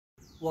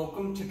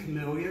Welcome to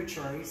Camellia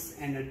Trace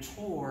and a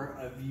tour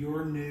of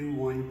your new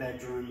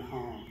one-bedroom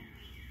home.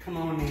 Come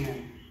on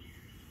in.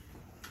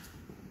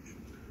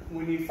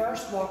 When you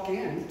first walk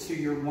into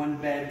your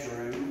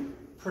one-bedroom,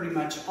 pretty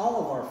much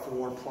all of our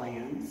floor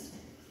plans,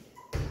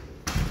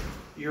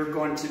 you're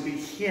going to be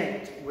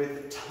hit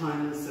with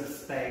tons of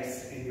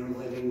space in your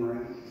living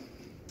room.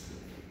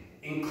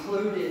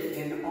 Included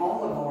in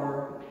all of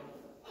our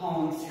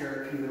homes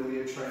here at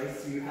Camellia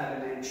Trace, you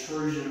have an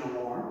intrusion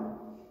alarm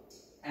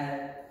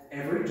at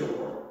every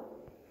door.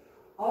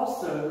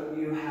 Also,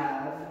 you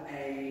have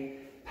a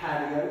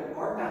patio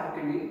or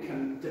balcony,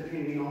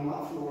 depending on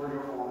what floor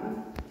you're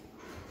on,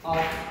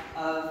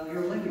 of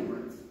your living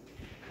room.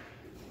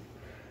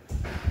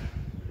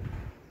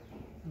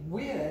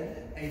 With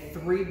a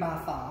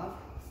 3x5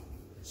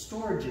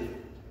 storage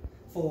unit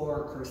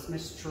for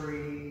Christmas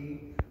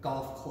tree,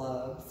 golf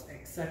clubs,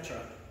 etc.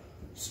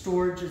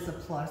 Storage is a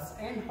plus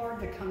and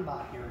hard to come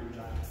by here in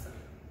Jackson.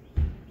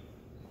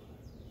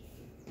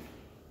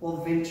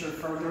 We'll venture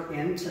further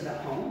into the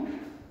home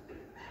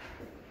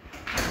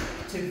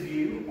to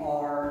view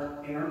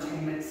our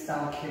entertainment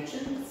style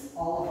kitchens.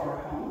 All of our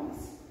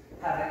homes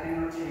have an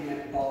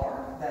entertainment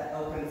bar that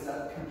opens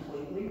up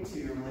completely to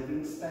your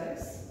living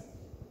space.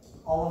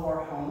 All of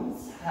our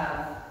homes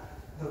have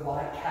the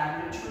white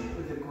cabinetry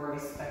with the gray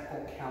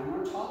speckled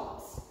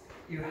countertops.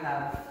 You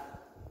have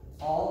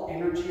all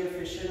energy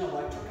efficient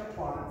electric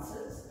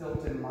appliances,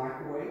 built-in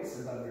microwaves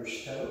above your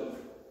stove,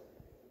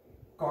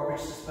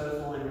 garbage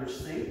disposal in your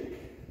sink,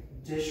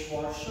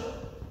 dishwasher,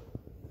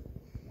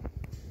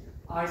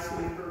 ice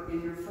maker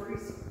in your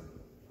freezer.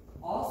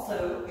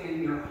 Also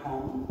in your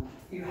home,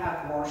 you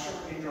have washer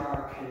and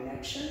dryer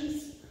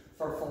connections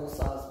for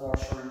full-size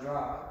washer and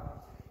dryer.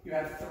 You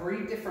have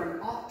 3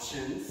 different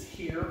options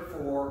here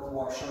for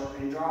washer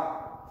and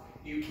dryer.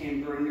 You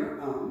can bring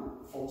your own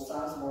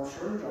full-size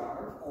washer and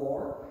dryer,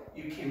 or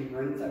you can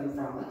rent them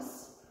from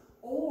us,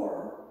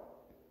 or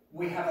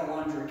we have a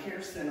laundry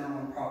care center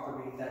on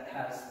property that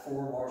has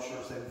 4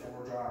 washers and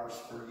 4 dryers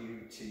for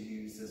you to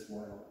use as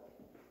well.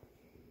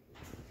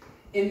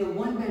 In the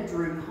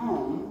one-bedroom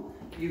home,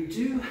 you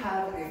do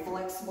have a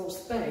flexible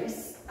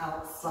space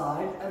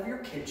outside of your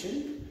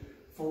kitchen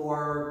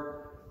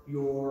for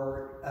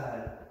your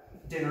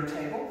dinner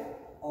table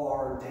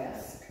or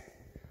desk.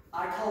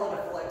 I call it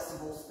a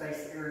flexible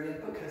space area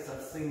because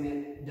I've seen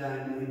it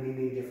done in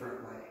many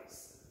different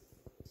ways.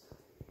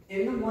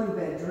 In the one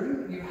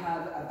bedroom, you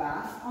have a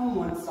bath on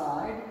one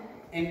side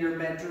and your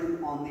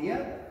bedroom on the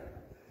other.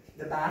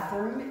 The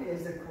bathroom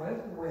is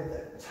equipped with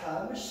a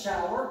tub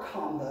shower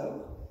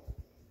combo.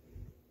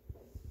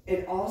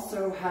 It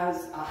also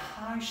has a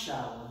high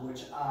shower,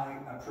 which I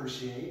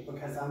appreciate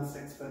because I'm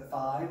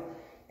 6'5"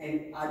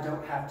 and I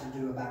don't have to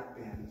do a back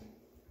bend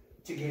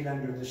to get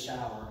under the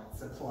shower.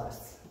 It's a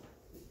plus.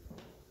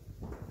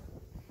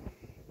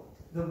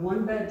 The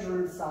one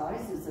bedroom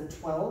size is a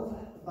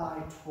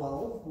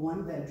 12x12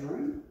 one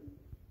bedroom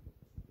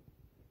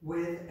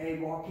with a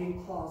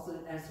walk-in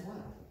closet as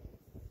well.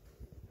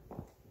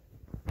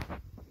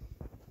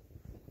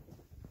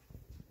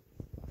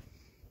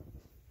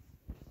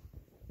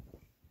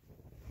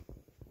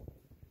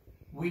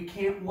 We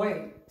can't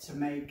wait to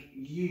make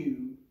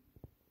you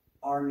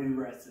our new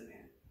resident.